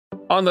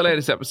On the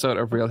latest episode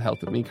of Real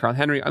Health with me, Carl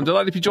Henry, I'm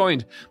delighted to be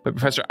joined by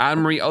Professor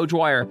Anne-Marie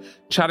O'Dwyer,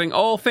 chatting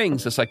all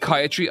things the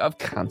psychiatry of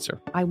cancer.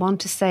 I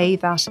want to say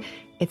that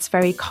it's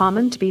very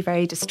common to be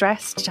very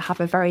distressed, to have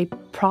a very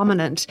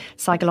prominent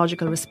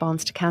psychological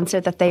response to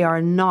cancer, that they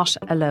are not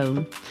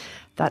alone,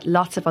 that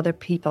lots of other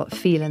people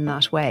feel in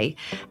that way,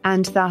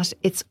 and that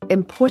it's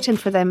important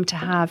for them to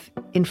have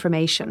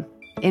information.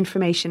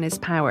 Information is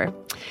power,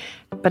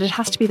 but it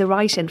has to be the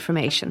right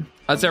information.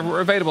 As ever,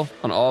 we're available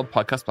on all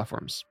podcast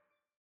platforms.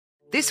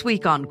 This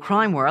week on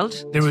Crime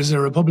World. There was a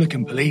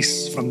Republican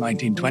police from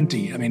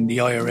 1920. I mean, the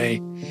IRA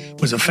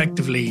was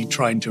effectively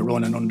trying to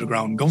run an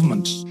underground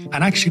government.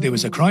 And actually, there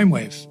was a crime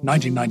wave.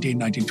 1919,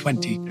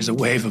 1920, there's a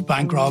wave of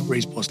bank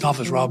robberies, post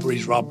office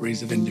robberies,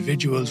 robberies of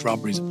individuals,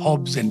 robberies of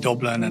pubs in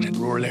Dublin and in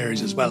rural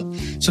areas as well.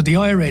 So the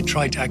IRA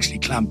tried to actually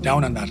clamp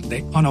down on that.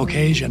 They, on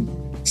occasion,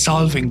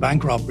 solving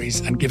bank robberies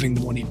and giving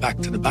the money back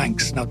to the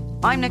banks. Now,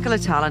 I'm Nicola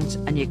Tallant,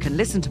 and you can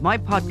listen to my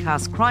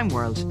podcast, Crime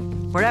World,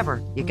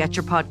 wherever you get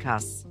your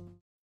podcasts.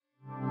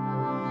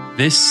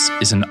 This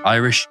is an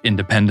Irish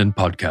independent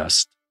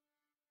podcast.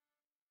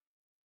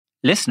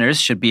 Listeners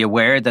should be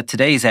aware that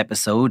today's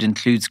episode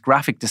includes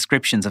graphic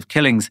descriptions of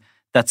killings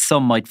that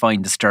some might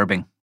find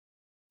disturbing.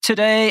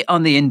 Today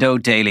on the Indo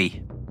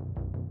Daily.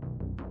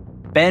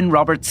 Ben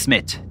Robert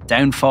Smith,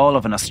 downfall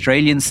of an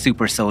Australian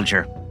super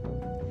soldier.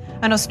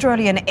 An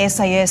Australian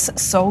SAS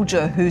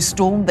soldier who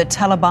stormed the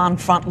Taliban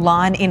front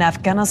line in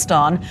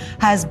Afghanistan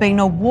has been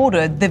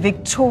awarded the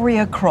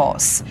Victoria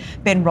Cross.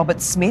 Ben Robert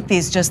Smith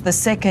is just the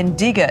second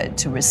digger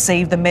to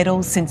receive the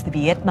medal since the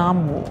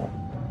Vietnam War.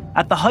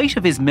 At the height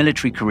of his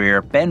military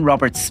career, Ben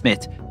Robert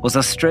Smith was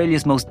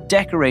Australia's most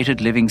decorated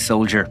living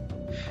soldier.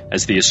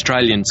 As the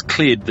Australians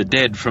cleared the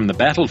dead from the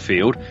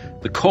battlefield,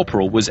 the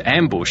corporal was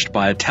ambushed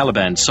by a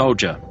Taliban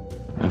soldier.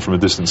 And from a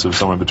distance of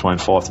somewhere between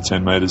 5 to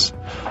 10 metres,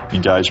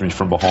 engaged me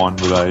from behind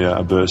with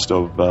a burst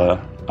of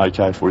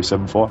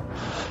AK-47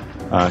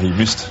 fire. He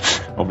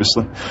missed,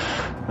 obviously,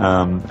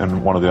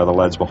 and one of the other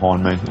lads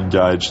behind me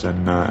engaged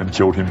and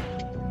killed him.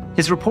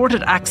 His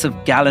reported acts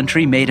of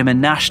gallantry made him a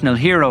national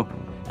hero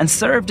and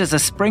served as a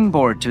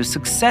springboard to a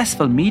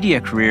successful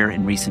media career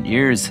in recent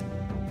years.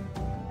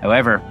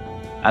 However,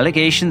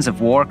 allegations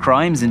of war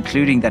crimes,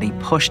 including that he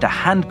pushed a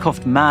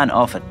handcuffed man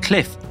off a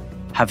cliff,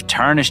 have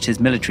tarnished his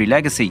military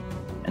legacy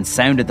and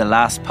sounded the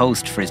last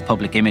post for his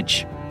public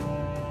image.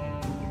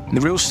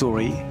 The real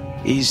story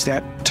is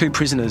that 2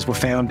 prisoners were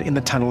found in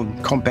the tunnel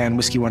compound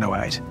Whiskey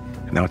 108,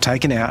 and they were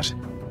taken out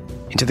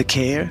into the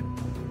care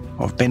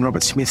of Ben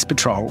Robert Smith's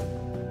patrol,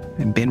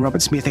 and Ben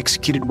Robert Smith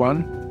executed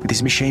one with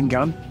his machine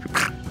gun,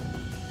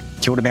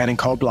 killed a man in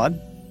cold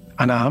blood,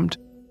 unarmed.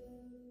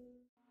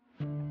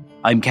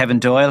 I'm Kevin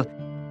Doyle,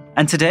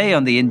 and today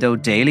on the Indo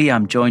Daily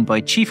I'm joined by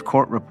Chief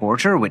Court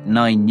Reporter with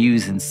 9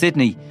 News in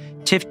Sydney,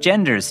 Tiff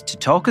Genders, to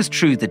talk us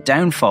through the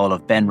downfall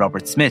of Ben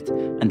Robert Smith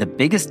and the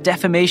biggest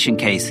defamation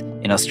case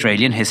in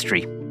Australian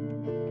history.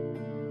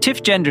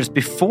 Tiff Genders,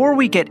 before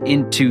we get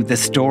into the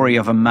story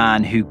of a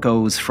man who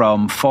goes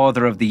from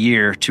Father of the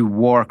Year to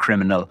war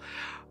criminal,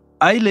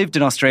 I lived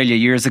in Australia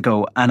years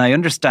ago, and I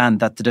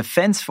understand that the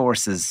Defence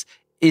Forces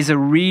is a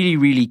really,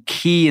 really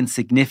key and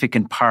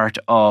significant part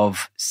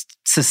of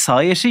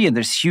society, and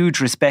there's huge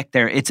respect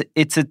there.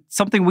 It's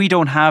something we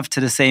don't have to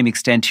the same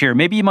extent here.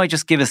 Maybe you might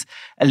just give us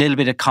a little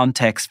bit of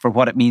context for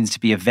what it means to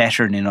be a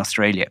veteran in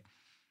Australia.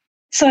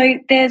 So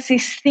there's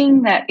this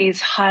thing that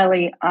is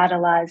highly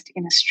idolised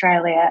in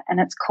Australia, and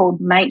it's called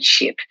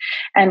mateship.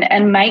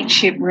 And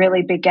mateship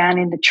really began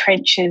in the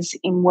trenches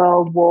in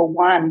World War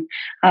One,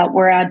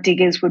 where our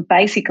diggers would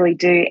basically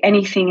do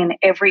anything and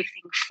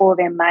everything for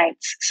their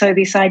mates. So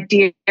this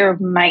idea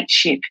of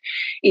mateship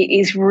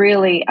is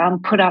really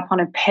put up on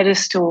a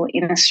pedestal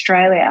in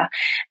Australia.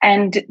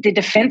 And the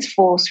Defence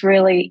Force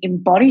really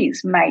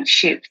embodies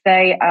mateship.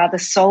 They are the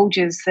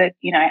soldiers that,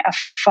 are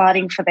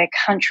fighting for their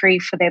country,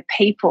 for their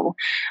people.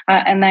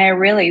 And they are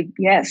really,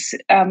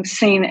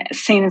 seen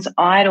as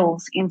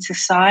idols in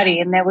society.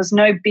 And there was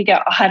no bigger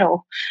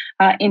idol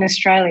in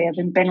Australia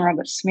than Ben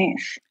Robert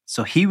Smith.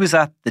 So he was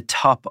at the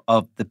top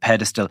of the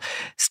pedestal.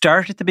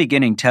 Start at the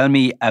beginning. Tell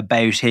me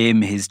about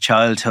him, his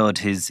childhood,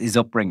 his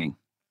upbringing.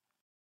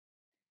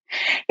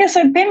 Yeah,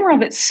 so Ben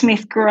Robert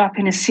Smith grew up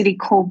in a city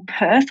called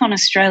Perth on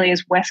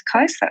Australia's west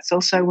coast. That's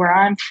also where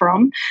I'm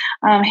from.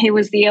 He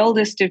was the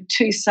eldest of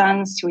 2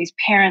 sons to his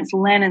parents,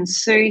 Len and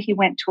Sue. He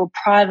went to a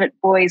private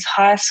boys'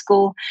 high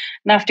school,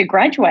 and after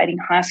graduating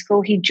high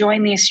school, he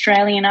joined the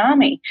Australian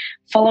Army,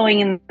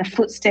 following in the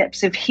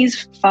footsteps of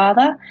his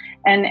father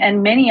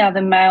and many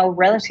other male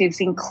relatives,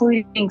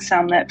 including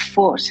some that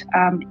fought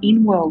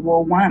in World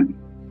War One.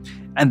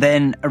 And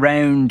then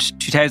around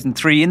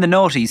 2003, in the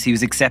noughties, he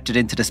was accepted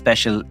into the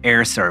Special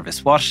Air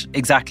Service. What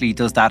exactly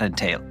does that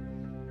entail?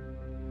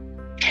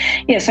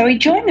 Yeah, so he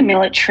joined the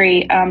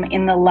military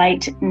in the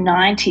late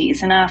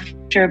 90s, and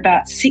after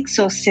about 6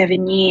 or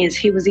 7 years,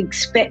 he was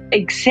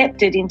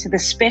accepted into the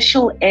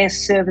Special Air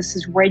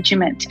Services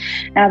Regiment.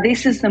 Now,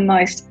 this is the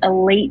most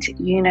elite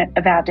unit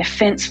of our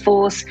Defence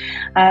Force.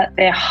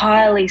 They're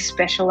highly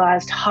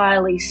specialised,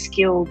 highly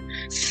skilled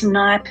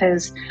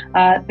snipers.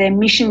 Their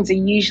missions are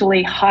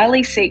usually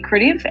highly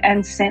secretive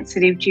and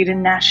sensitive due to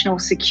national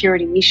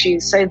security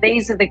issues. So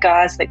these are the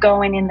guys that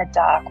go in the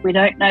dark. We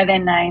don't know their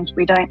names.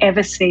 We don't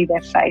ever see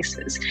their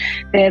faces.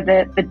 They're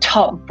the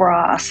top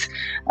brass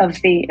of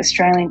the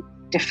Australian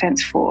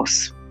Defence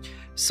Force.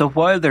 So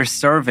while they're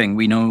serving,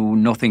 we know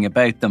nothing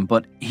about them,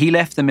 but he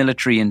left the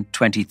military in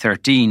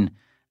 2013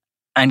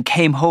 and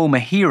came home a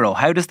hero.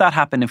 How does that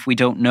happen if we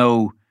don't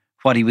know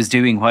what he was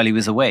doing while he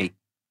was away?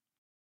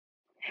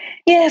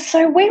 Yeah,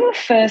 so we were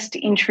first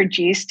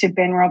introduced to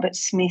Ben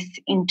Roberts-Smith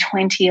in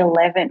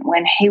 2011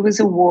 when he was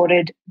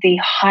awarded the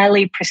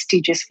highly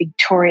prestigious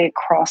Victoria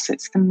Cross.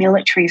 It's the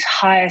military's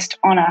highest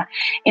honour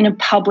in a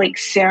public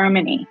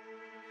ceremony.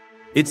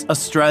 It's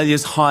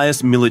Australia's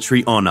highest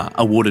military honour,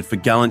 awarded for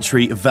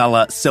gallantry,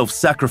 valour,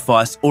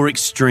 self-sacrifice or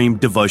extreme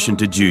devotion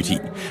to duty.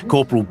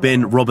 Corporal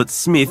Ben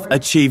Roberts-Smith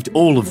achieved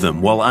all of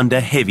them while under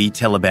heavy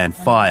Taliban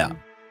fire.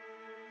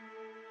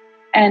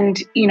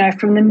 And,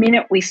 from the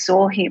minute we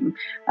saw him,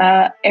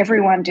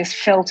 everyone just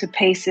fell to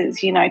pieces,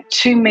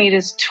 2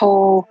 metres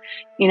tall,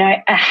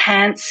 a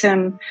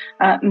handsome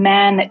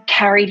man that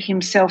carried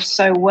himself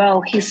so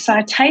well. His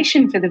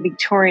citation for the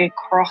Victoria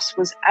Cross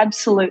was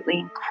absolutely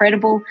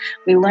incredible.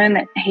 We learned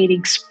that he'd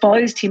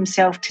exposed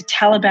himself to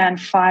Taliban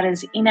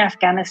fighters in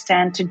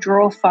Afghanistan to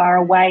draw far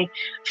away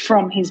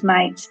from his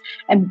mates.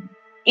 And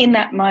in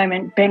that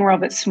moment, Ben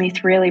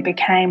Roberts-Smith really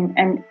became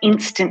an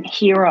instant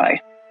hero.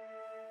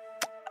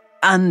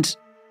 And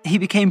he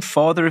became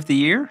Father of the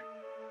Year?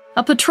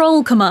 A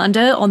patrol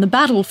commander on the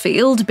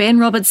battlefield, Ben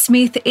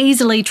Roberts-Smith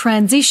easily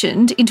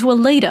transitioned into a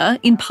leader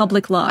in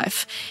public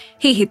life.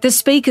 He hit the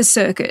speaker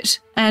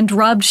circuit and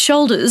rubbed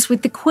shoulders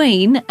with the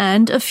Queen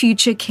and a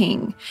future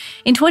king.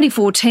 In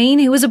 2014,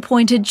 he was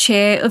appointed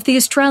chair of the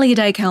Australia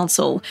Day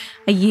Council,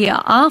 a year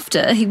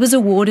after he was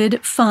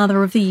awarded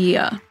Father of the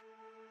Year.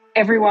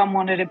 Everyone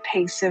wanted a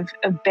piece of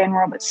Ben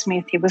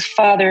Roberts-Smith. He was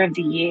Father of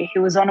the Year. He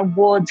was on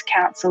awards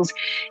councils.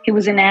 He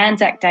was an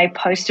Anzac Day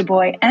poster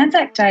boy.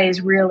 Anzac Day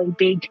is really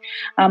big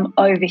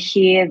over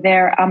here.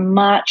 There are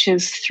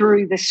marches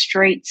through the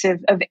streets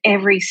of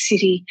every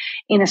city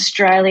in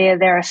Australia.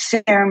 There are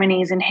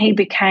ceremonies, and he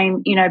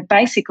became,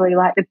 basically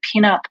like the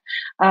pin-up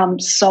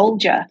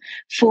soldier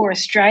for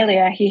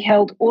Australia. He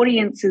held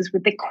audiences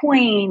with the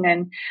Queen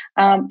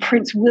and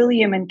Prince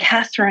William and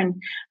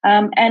Catherine,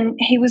 and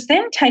he was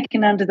then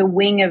taken under the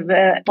wing of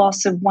a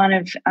boss of one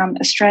of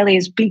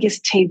Australia's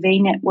biggest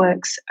TV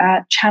networks,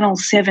 Channel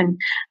 7.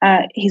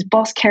 His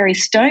boss, Kerry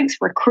Stokes,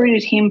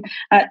 recruited him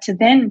to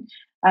then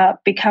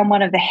become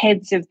one of the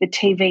heads of the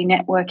TV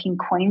network in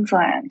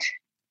Queensland.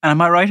 And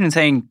am I right in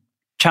saying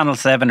Channel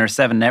 7 or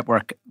 7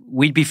 Network,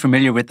 we'd be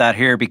familiar with that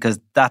here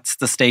because that's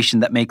the station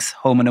that makes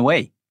Home and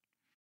Away?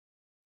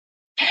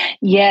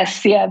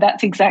 Yes, yeah,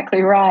 that's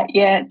exactly right.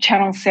 Yeah,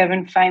 Channel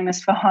 7,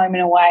 famous for Home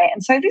and Away.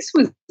 And so this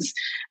was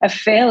a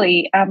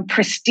fairly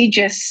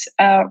prestigious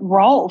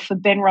role for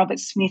Ben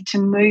Roberts-Smith to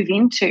move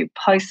into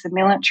post the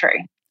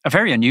military. A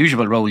very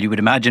unusual role, you would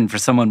imagine, for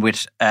someone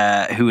with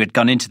who had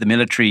gone into the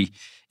military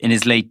in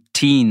his late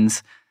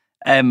teens.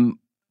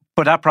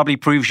 But that probably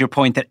proves your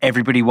point that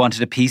everybody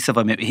wanted a piece of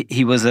him.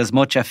 He was as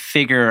much a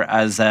figure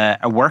as a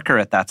worker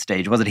at that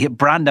stage, wasn't he? A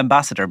brand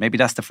ambassador, maybe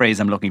that's the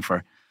phrase I'm looking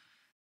for.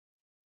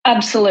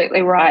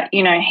 Absolutely right.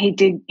 He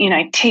did,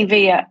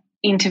 TV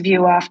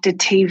interview after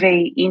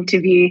TV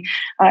interview.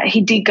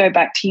 He did go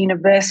back to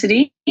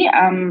university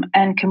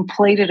and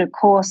completed a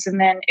course. And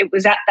then it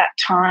was at that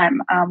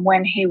time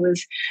when he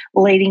was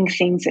leading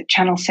things at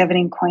Channel 7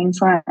 in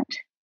Queensland.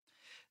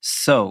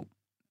 So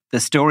the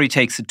story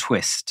takes a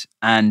twist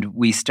and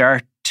we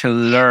start to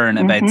learn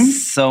about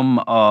some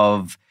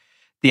of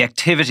the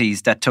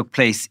activities that took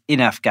place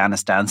in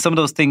Afghanistan. Some of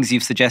those things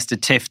you've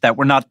suggested, Tiff, that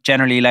we're not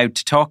generally allowed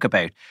to talk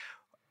about.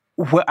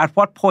 At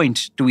what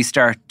point do we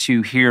start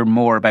to hear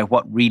more about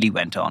what really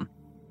went on?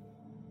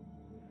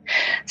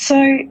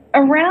 So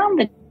around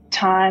the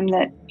time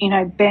that,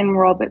 Ben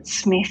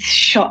Roberts-Smith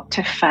shot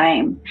to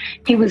fame,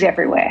 he was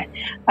everywhere.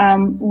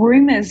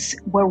 Rumours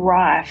were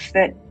rife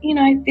that,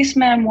 this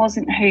man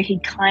wasn't who he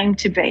claimed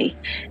to be.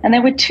 And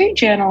there were 2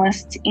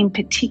 journalists in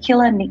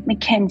particular, Nick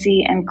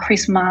McKenzie and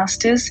Chris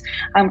Masters.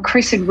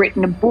 Chris had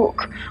written a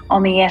book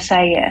on the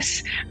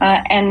SAS.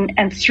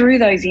 And through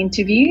those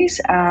interviews,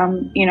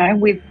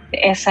 with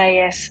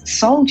SAS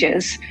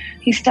soldiers,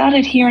 he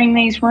started hearing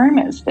these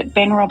rumours that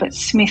Ben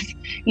Roberts-Smith,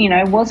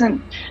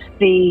 wasn't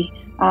the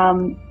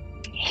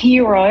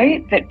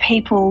hero that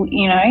people,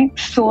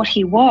 thought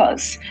he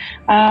was.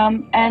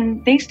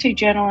 And these 2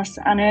 journalists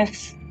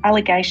unearthed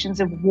allegations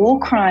of war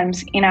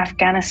crimes in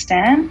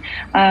Afghanistan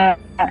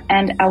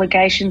and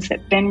allegations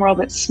that Ben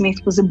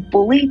Roberts-Smith was a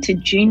bully to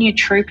junior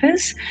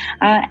troopers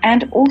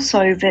and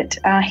also that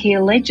he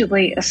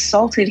allegedly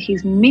assaulted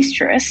his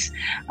mistress,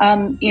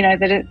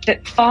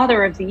 that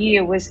Father of the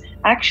Year was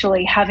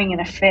actually having an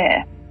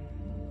affair.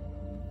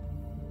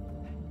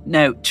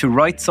 Now, to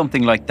write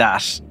something like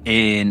that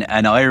in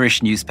an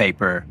Irish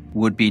newspaper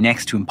would be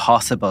next to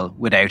impossible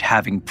without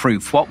having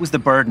proof. What was the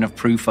burden of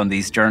proof on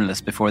these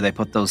journalists before they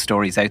put those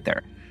stories out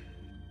there?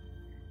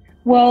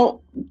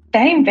 Well,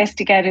 they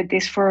investigated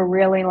this for a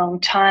really long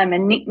time,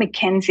 and Nick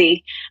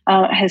McKenzie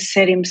has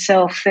said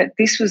himself that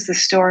this was the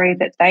story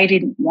that they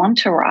didn't want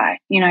to write.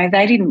 You know,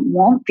 they didn't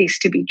want this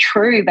to be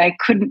true. They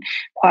couldn't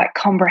quite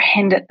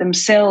comprehend it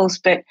themselves,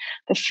 but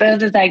the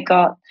further they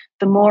got,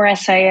 the more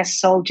SAS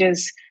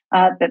soldiers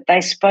that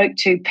they spoke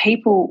to,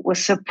 people were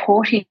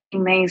supporting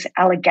these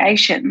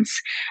allegations.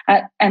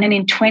 And then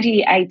in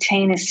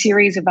 2018, a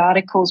series of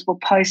articles were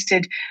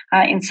posted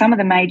in some of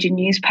the major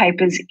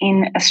newspapers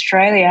in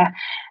Australia.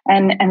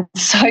 And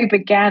so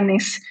began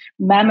this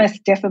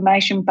mammoth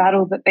defamation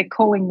battle that they're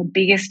calling the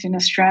biggest in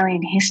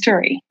Australian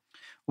history.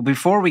 Well,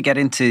 before we get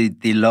into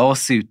the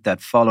lawsuit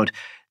that followed,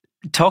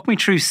 talk me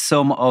through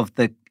some of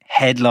the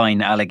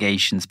headline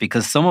allegations,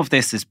 because some of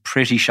this is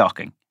pretty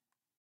shocking.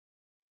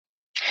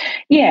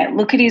 Yeah,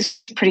 look, it is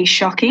pretty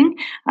shocking.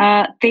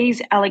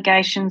 These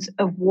allegations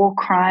of war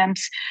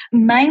crimes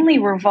mainly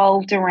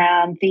revolved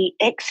around the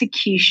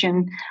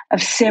execution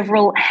of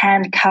several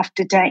handcuffed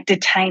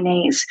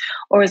detainees,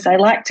 or as they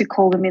like to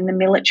call them in the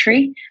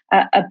military,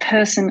 a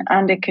person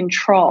under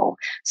control.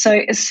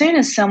 So as soon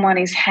as someone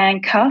is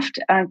handcuffed,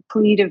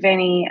 cleared of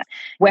any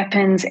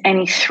weapons,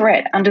 any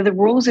threat, under the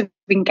rules of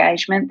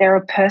engagement, they're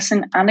a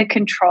person under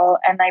control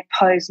and they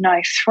pose no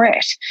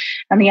threat.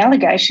 And the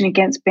allegation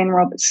against Ben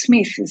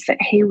Roberts-Smith is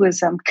that he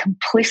was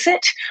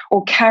complicit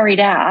or carried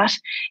out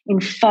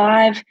in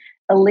 5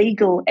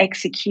 illegal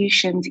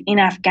executions in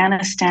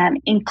Afghanistan,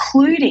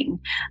 including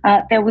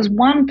there was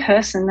one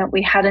person that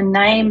we had a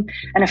name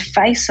and a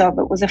face of.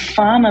 It was a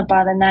farmer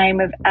by the name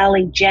of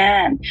Ali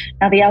Jan.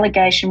 Now, the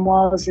allegation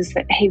is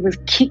that he was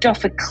kicked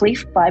off a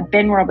cliff by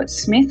Ben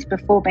Roberts-Smith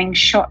before being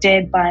shot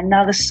dead by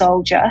another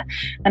soldier,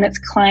 and it's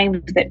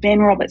claimed that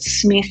Ben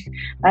Roberts-Smith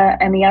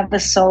and the other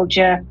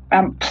soldier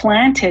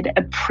planted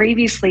a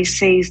previously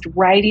seized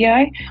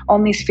radio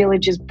on this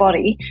villager's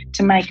body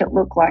to make it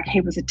look like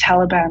he was a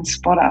Taliban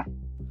spotter.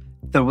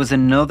 There was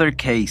another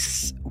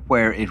case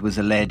where it was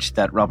alleged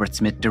that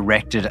Roberts-Smith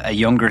directed a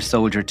younger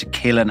soldier to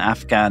kill an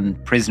Afghan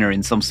prisoner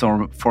in some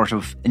sort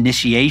of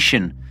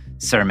initiation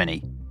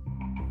ceremony.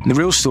 The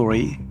real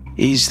story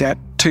is that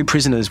 2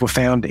 prisoners were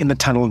found in the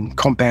tunnel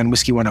compound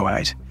Whiskey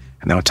 108,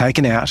 and they were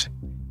taken out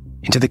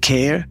into the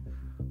care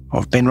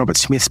of Ben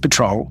Roberts-Smith's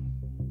patrol,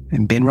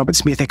 and Ben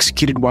Roberts-Smith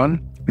executed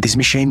one with his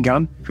machine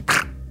gun,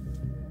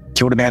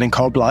 killed a man in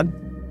cold blood,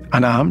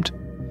 unarmed,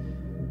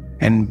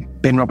 and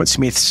Ben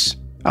Roberts-Smith's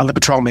other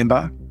patrol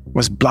member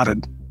was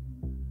blooded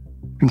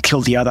and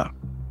killed the other.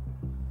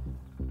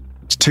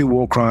 It's 2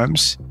 war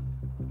crimes,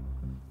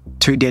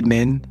 2 dead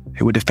men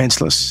who were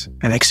defenceless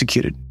and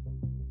executed.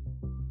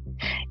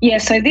 Yeah,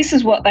 so this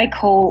is what they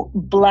call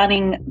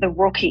blooding the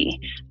rookie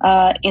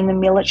in the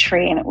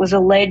military, and it was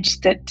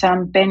alleged that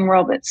Ben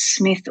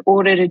Roberts-Smith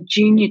ordered a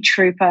junior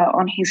trooper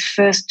on his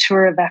first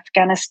tour of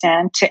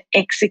Afghanistan to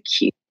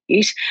execute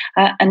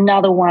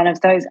another one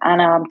of those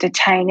unarmed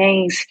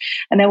detainees.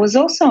 And there was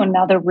also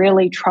another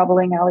really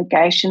troubling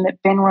allegation that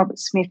Ben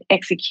Roberts-Smith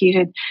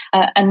executed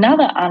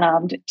another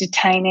unarmed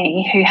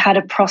detainee who had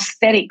a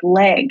prosthetic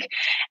leg.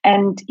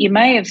 And you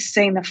may have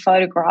seen the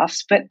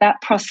photographs, but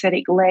that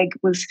prosthetic leg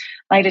was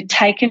later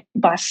taken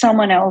by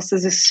someone else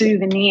as a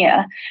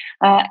souvenir.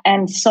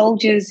 And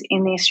soldiers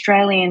in the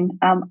Australian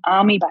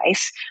Army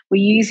base were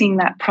using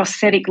that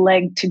prosthetic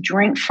leg to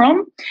drink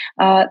from.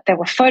 There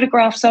were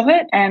photographs of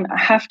it, and I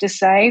have to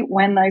say,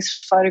 when those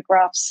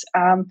photographs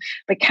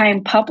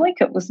became public,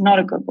 it was not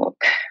a good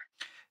look.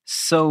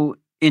 So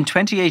in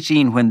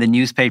 2018, when the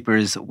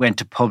newspapers went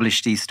to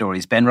publish these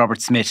stories, Ben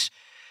Roberts-Smith,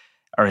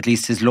 or at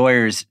least his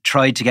lawyers,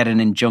 tried to get an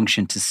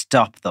injunction to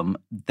stop them.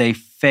 They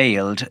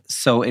failed,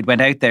 so it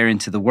went out there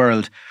into the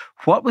world.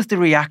 What was the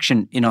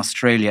reaction in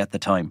Australia at the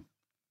time?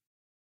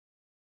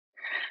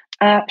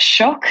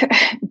 Shock,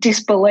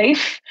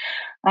 disbelief,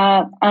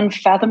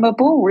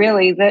 unfathomable,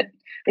 really, that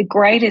the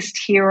greatest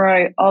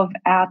hero of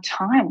our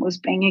time was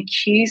being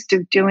accused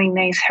of doing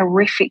these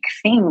horrific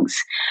things.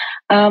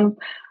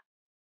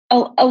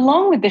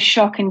 Along with the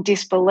shock and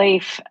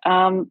disbelief,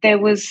 there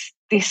was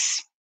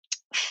this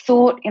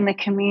thought in the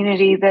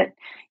community that,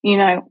 you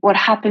know, what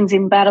happens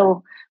in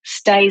battle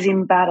stays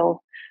in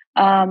battle,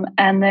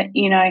 and that,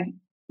 you know,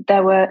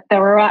 they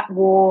were at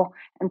war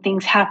and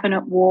things happen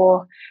at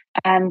war,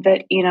 and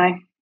that, you know,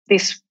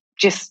 this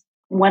just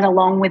went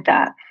along with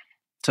that.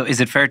 So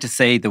is it fair to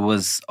say there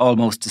was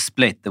almost a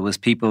split? There was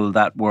people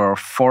that were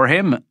for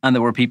him and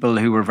there were people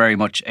who were very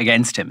much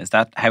against him. Is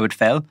that how it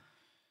fell?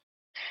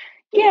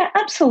 Yeah,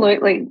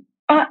 absolutely.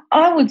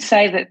 I would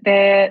say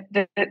that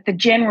the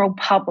general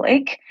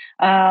public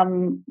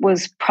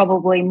was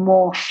probably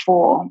more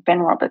for Ben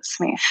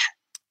Roberts-Smith.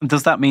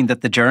 Does that mean that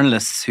the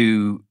journalists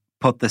who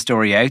put the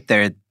story out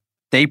there,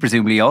 they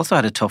presumably also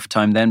had a tough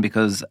time then?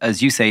 Because,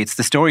 as you say, it's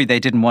the story they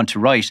didn't want to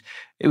write.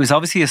 It was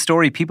obviously a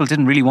story people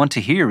didn't really want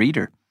to hear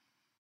either.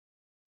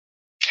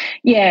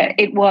 Yeah,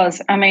 it was.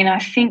 I mean, I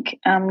think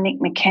Nick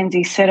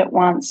McKenzie said it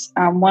once.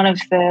 One of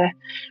the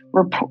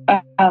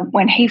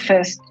when he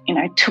first,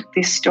 took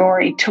this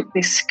story, took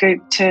this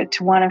scoop to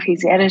one of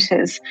his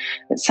editors,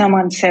 that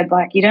someone said,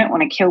 like, you don't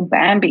want to kill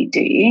Bambi,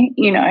 do you?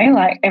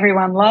 Like,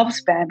 everyone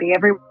loves Bambi.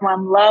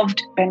 Everyone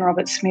loved Ben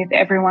Roberts-Smith.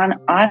 Everyone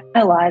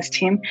idolised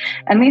him.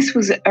 And this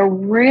was a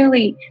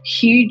really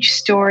huge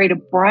story to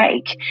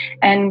break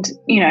and,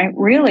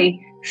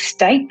 really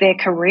stake their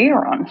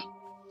career on.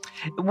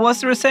 Was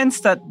there a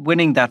sense that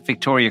winning that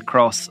Victoria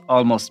Cross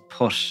almost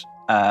put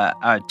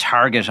a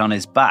target on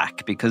his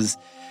back? Because,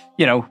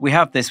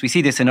 we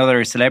see this in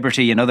other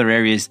celebrity and other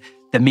areas.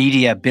 The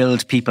media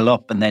build people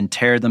up and then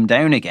tear them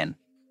down again.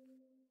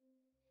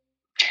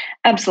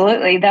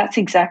 Absolutely. That's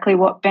exactly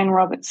what Ben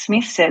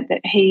Roberts-Smith said,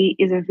 that he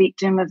is a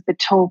victim of the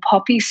tall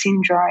poppy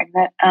syndrome,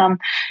 that,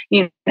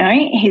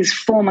 his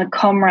former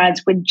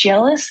comrades were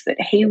jealous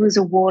that he was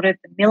awarded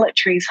the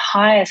military's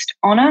highest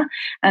honour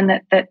and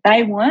that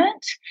they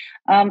weren't,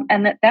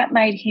 and that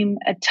made him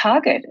a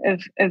target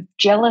of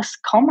jealous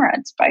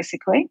comrades,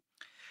 basically.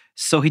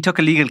 So he took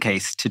a legal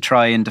case to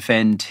try and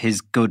defend his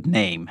good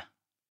name.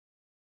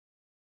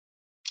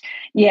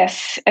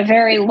 Yes, a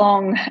very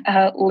long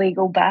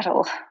legal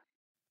battle.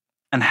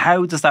 And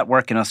how does that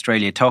work in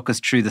Australia? Talk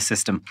us through the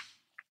system.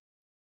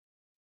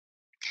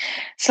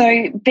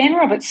 So Ben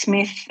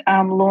Roberts-Smith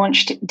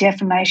launched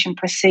defamation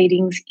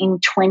proceedings in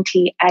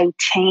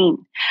 2018,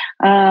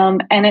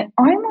 and it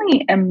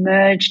only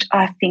emerged,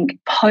 I think,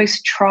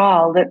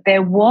 post-trial that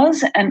there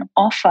was an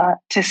offer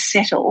to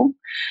settle,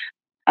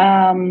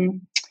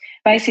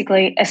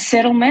 basically a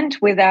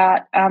settlement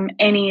without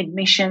any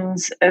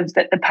admissions of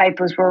that the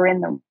papers were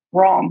in the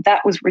wrong.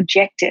 That was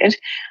rejected,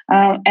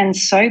 and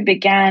so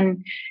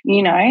began,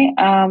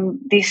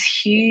 this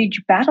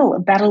huge battle, a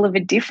battle of a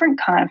different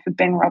kind for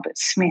Ben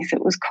Roberts-Smith.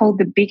 It was called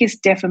the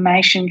biggest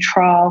defamation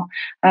trial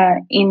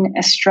in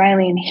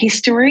Australian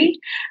history.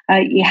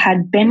 You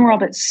had Ben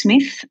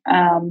Roberts-Smith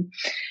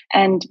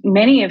and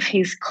many of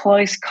his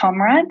close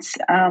comrades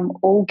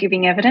all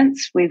giving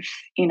evidence with,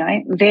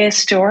 their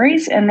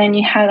stories, and then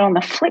you had on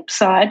the flip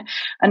side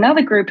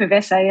another group of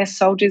SAS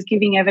soldiers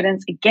giving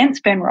evidence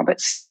against Ben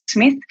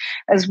Roberts-Smith,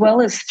 as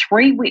well as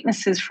 3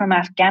 witnesses from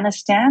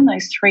Afghanistan,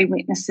 those 3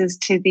 witnesses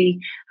to the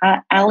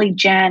Ali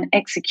Jan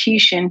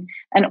execution,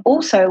 and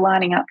also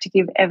lining up to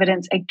give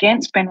evidence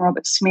against Ben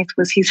Roberts-Smith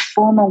was his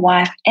former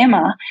wife,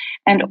 Emma,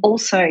 and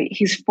also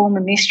his former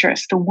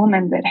mistress, the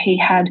woman that he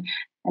had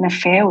an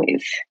affair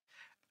with.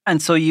 And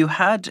so you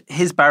had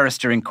his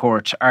barrister in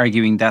court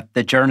arguing that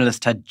the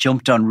journalist had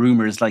jumped on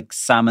rumours like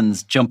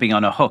salmons jumping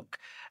on a hook,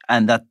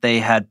 and that they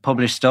had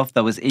published stuff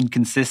that was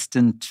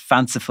inconsistent,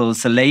 fanciful,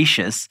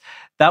 salacious.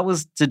 That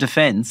was the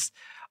defence.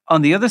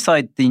 On the other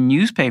side, the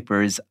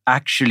newspapers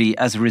actually,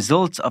 as a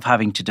result of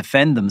having to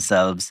defend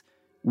themselves,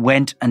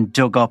 went and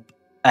dug up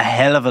a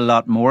hell of a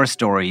lot more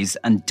stories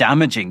and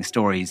damaging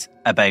stories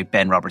about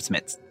Ben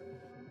Roberts-Smith.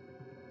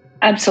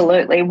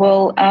 Absolutely.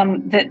 Well,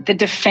 the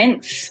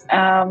defence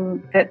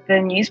that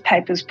the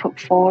newspapers put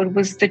forward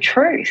was the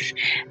truth,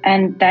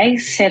 and they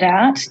set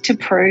out to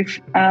prove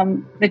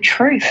the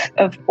truth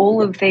of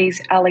all of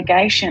these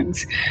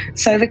allegations.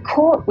 So the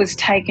court was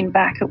taken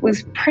back. It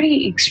was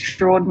pretty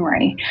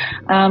extraordinary.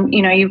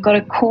 You've got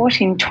a court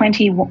in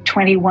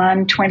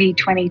 2021,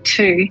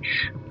 2022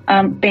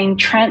 being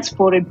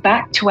transported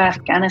back to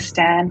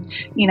Afghanistan,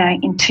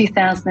 in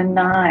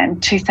 2009,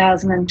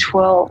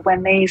 2012,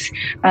 when these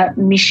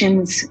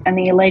missions and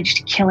the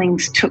alleged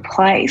killings took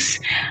place.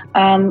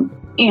 As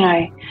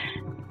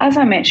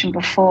I mentioned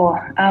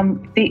before,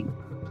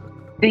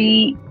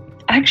 the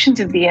actions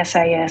of the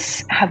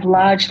SAS have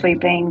largely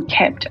been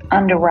kept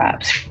under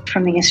wraps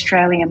from the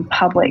Australian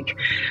public.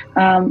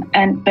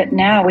 But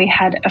now we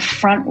had a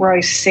front row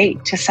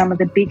seat to some of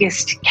the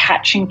biggest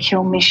catch and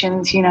kill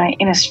missions, in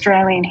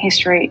Australian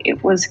history.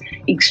 It was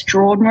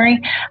extraordinary.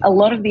 A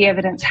lot of the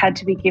evidence had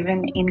to be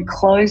given in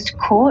closed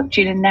court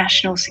due to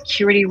national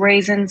security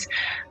reasons.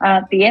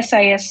 The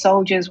SAS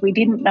soldiers, we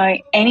didn't know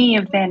any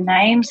of their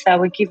names. They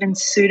were given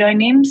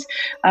pseudonyms,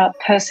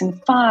 person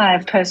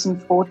 5, person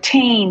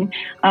 14,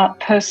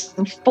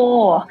 person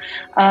 4,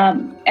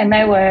 and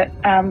they were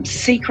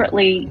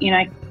secretly,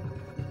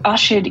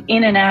 ushered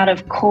in and out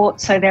of court,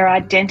 so their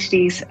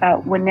identities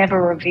were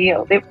never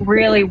revealed. It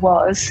really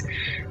was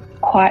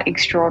quite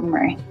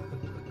extraordinary.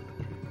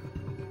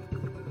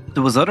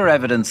 There was other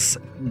evidence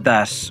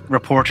that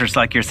reporters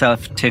like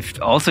yourself, Tiff,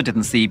 also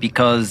didn't see,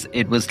 because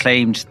it was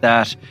claimed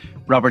that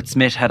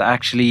Roberts-Smith had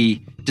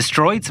actually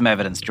destroyed some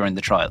evidence during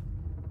the trial.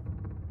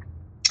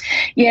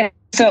 Yeah,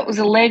 so it was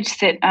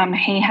alleged that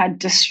he had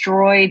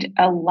destroyed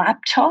a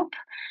laptop,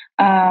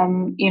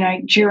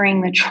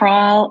 during the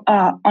trial.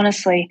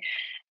 Honestly,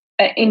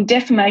 in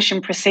defamation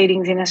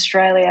proceedings in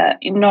Australia,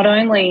 not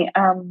only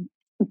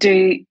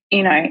do,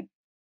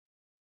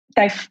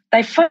 they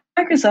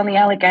focus on the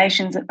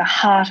allegations at the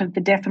heart of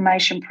the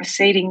defamation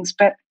proceedings,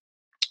 but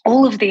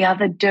all of the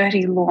other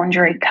dirty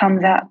laundry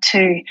comes out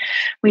too.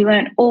 We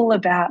learned all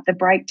about the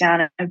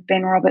breakdown of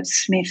Ben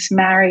Roberts-Smith's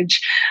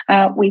marriage.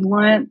 We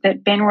learned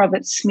that Ben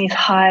Roberts-Smith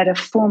hired a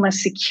former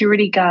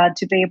security guard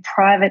to be a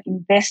private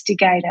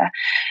investigator,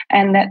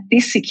 and that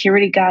this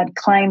security guard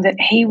claimed that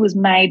he was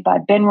made by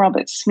Ben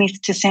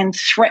Roberts-Smith to send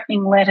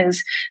threatening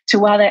letters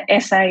to other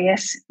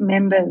SAS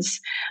members,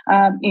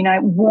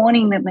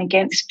 warning them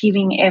against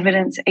giving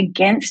evidence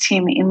against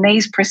him in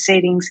these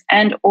proceedings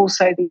and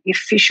also the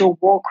official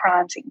war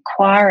crimes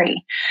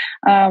inquiry.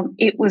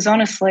 It was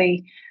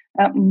honestly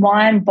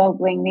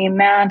mind-boggling, the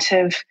amount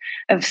of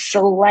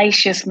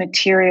salacious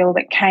material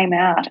that came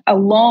out,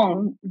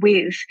 along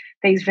with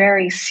these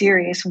very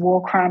serious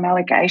war crime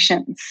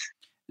allegations.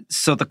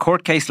 So the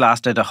court case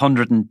lasted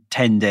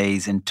 110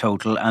 days in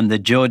total, and the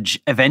judge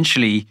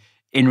eventually,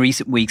 in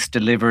recent weeks,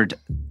 delivered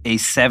a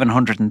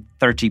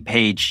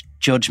 730-page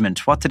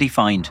judgment. What did he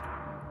find?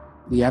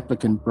 The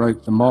applicant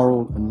broke the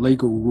moral and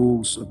legal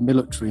rules of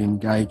military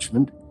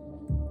engagement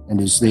and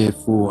is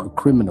therefore a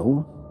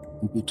criminal.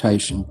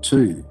 Imputation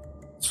 2.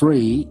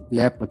 3.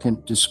 The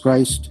applicant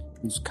disgraced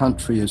his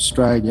country,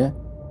 Australia,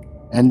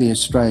 and the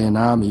Australian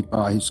Army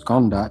by his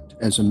conduct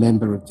as a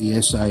member of the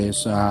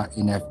SASR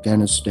in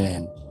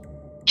Afghanistan.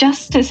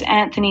 Justice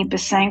Anthony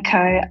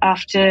Besanko,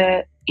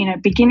 after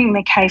beginning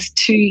the case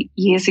 2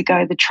 years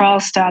ago, the trial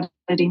started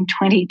in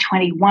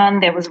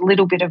 2021. There was a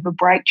little bit of a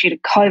break due to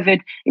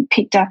COVID. It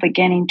picked up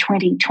again in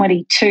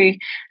 2022. I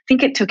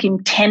think it took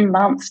him 10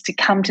 months to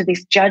come to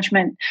this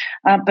judgment.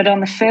 But on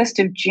the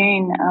 1st of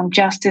June,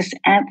 Justice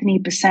Anthony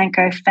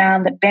Besanko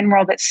found that Ben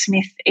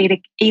Roberts-Smith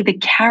either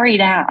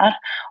carried out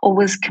or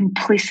was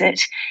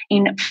complicit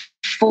in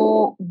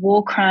 4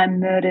 war crime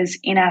murders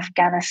in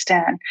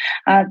Afghanistan,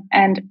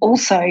 and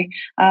also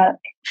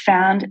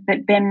found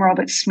that Ben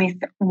Roberts-Smith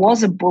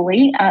was a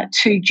bully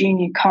to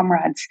junior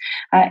comrades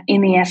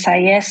in the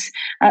SAS.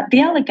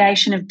 The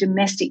allegation of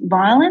domestic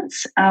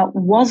violence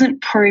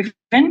wasn't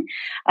proven,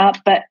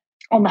 but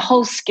on the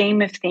whole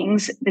scheme of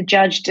things, the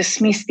judge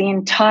dismissed the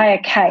entire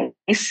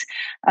case,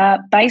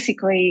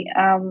 basically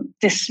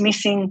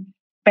dismissing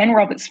Ben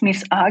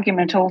Roberts-Smith's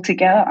argument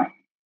altogether.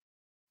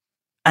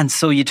 And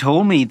so you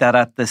told me that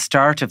at the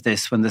start of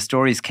this, when the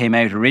stories came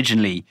out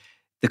originally,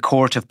 the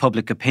court of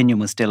public opinion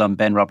was still on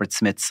Ben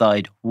Roberts-Smith's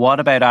side. What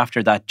about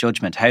after that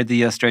judgment? How do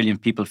the Australian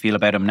people feel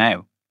about him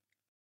now?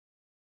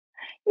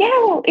 Yeah,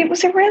 well, it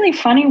was a really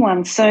funny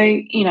one.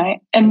 So,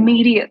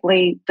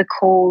 immediately there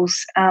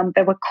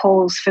were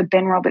calls for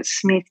Ben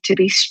Roberts-Smith to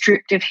be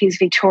stripped of his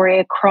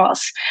Victoria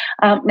Cross.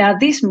 Now,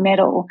 this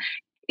medal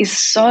is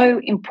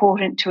so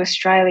important to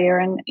Australia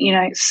and,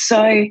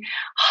 so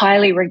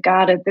highly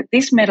regarded that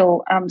this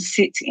medal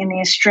sits in the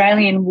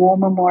Australian War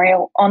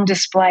Memorial on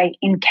display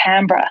in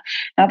Canberra.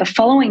 Now, the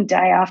following day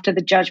after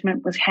the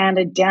judgment was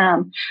handed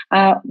down,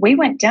 we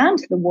went down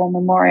to the War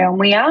Memorial and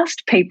we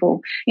asked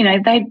people,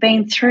 they'd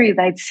been through,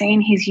 they'd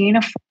seen his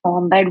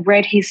uniform, they'd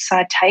read his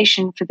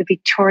citation for the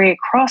Victoria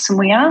Cross, and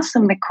we asked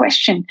them the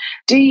question,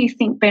 do you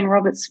think Ben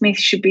Roberts-Smith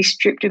should be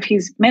stripped of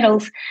his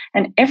medals?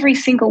 And every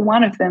single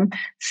one of them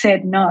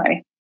said no.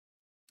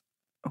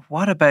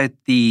 What about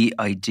the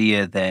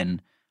idea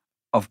then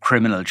of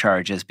criminal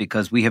charges?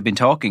 Because we have been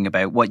talking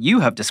about what you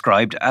have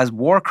described as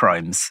war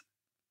crimes.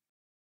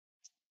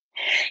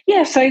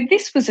 Yeah, so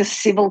this was a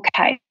civil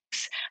case,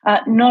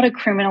 not a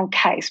criminal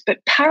case,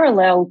 but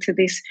parallel to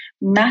this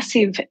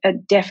massive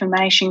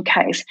defamation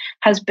case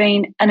has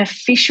been an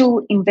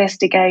official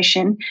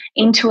investigation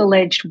into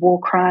alleged war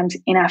crimes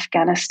in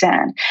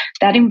Afghanistan.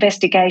 That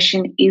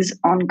investigation is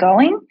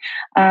ongoing,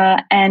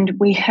 and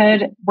we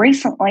heard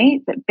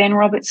recently that Ben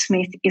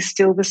Roberts-Smith is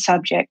still the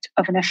subject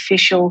of an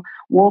official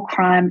war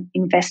crime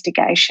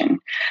investigation.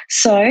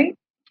 So,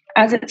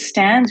 as it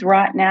stands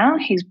right now,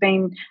 he's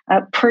been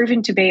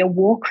proven to be a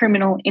war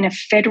criminal in a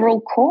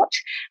federal court,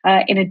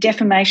 in a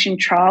defamation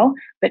trial,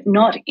 but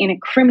not in a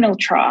criminal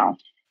trial.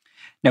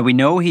 Now, we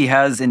know he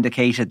has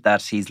indicated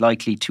that he's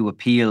likely to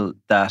appeal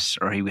that,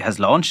 or he has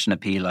launched an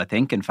appeal, I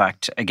think, in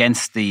fact,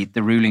 against the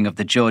ruling of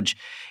the judge.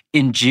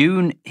 In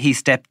June, he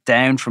stepped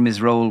down from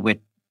his role with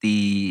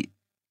the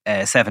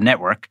 7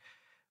 Network.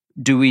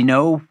 Do we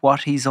know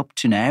what he's up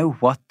to now?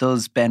 What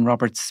does Ben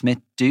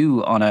Roberts-Smith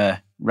do on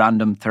a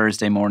random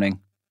Thursday morning?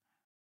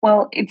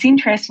 Well, it's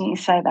interesting you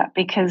say that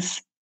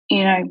because,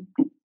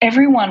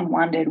 everyone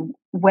wondered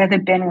whether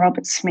Ben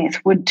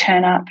Roberts-Smith would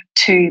turn up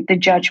to the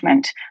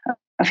judgment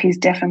of his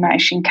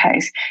defamation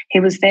case. He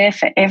was there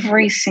for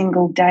every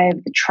single day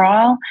of the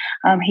trial.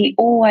 He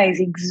always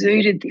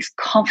exuded this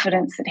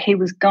confidence that he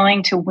was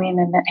going to win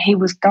and that he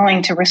was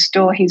going to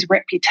restore his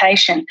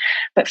reputation.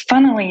 But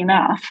funnily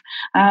enough,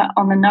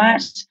 on the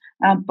night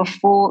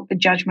before the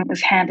judgment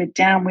was handed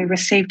down, we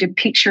received a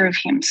picture of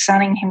him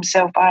sunning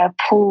himself by a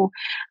pool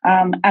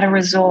at a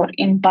resort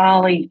in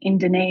Bali,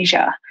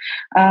 Indonesia.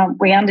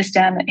 We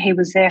understand that he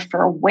was there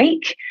for a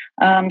week,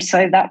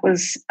 so that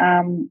was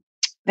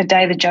the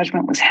day the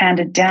judgment was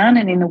handed down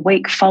and in the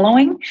week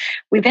following.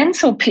 We then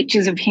saw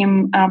pictures of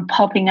him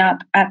popping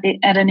up at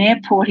an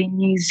airport in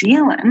New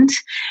Zealand.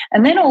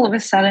 And then all of a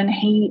sudden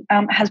he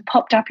has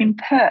popped up in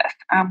Perth,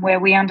 where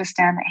we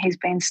understand that he's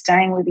been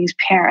staying with his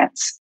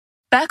parents.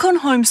 Back on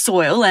home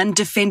soil and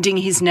defending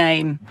his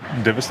name.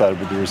 I'm devastated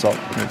with the result.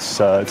 It's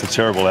a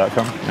terrible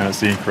outcome and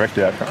it's the incorrect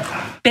outcome.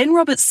 Ben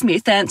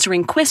Roberts-Smith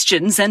answering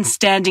questions and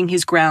standing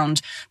his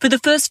ground for the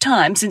first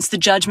time since the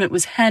judgment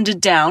was handed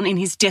down in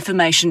his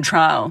defamation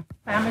trial.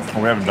 Well,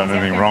 we haven't done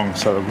anything wrong,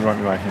 so we won't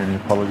be making any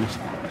apologies.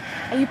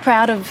 Are you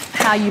proud of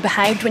how you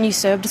behaved when you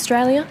served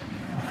Australia?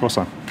 Of course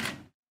I am.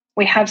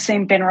 We have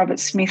seen Ben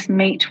Roberts-Smith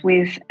meet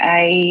with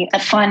a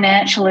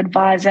financial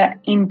advisor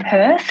in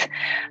Perth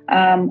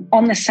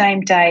on the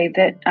same day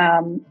that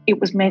it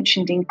was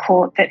mentioned in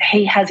court that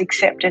he has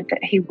accepted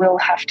that he will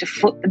have to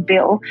foot the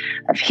bill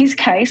of his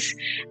case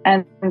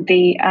and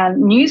the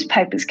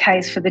newspaper's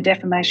case for the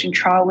defamation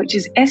trial, which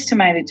is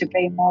estimated to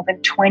be more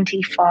than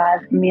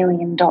 $25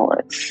 million.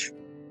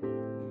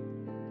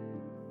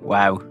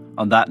 Wow.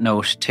 On that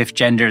note, Tiff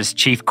Genders,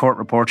 Chief Court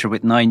Reporter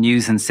with 9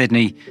 News in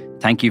Sydney,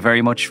 thank you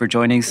very much for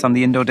joining us on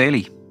the Indo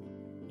Daily.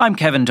 I'm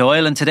Kevin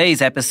Doyle and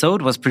today's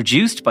episode was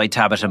produced by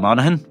Tabitha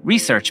Monaghan,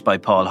 researched by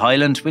Paul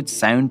Hyland with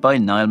sound by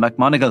Niall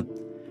McMonigal.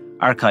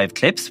 Archived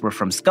clips were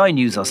from Sky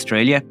News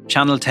Australia,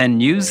 Channel 10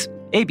 News,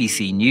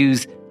 ABC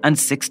News and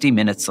 60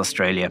 Minutes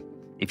Australia.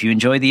 If you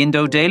enjoy the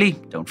Indo Daily,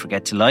 don't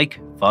forget to like,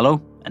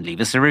 follow and leave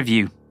us a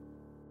review.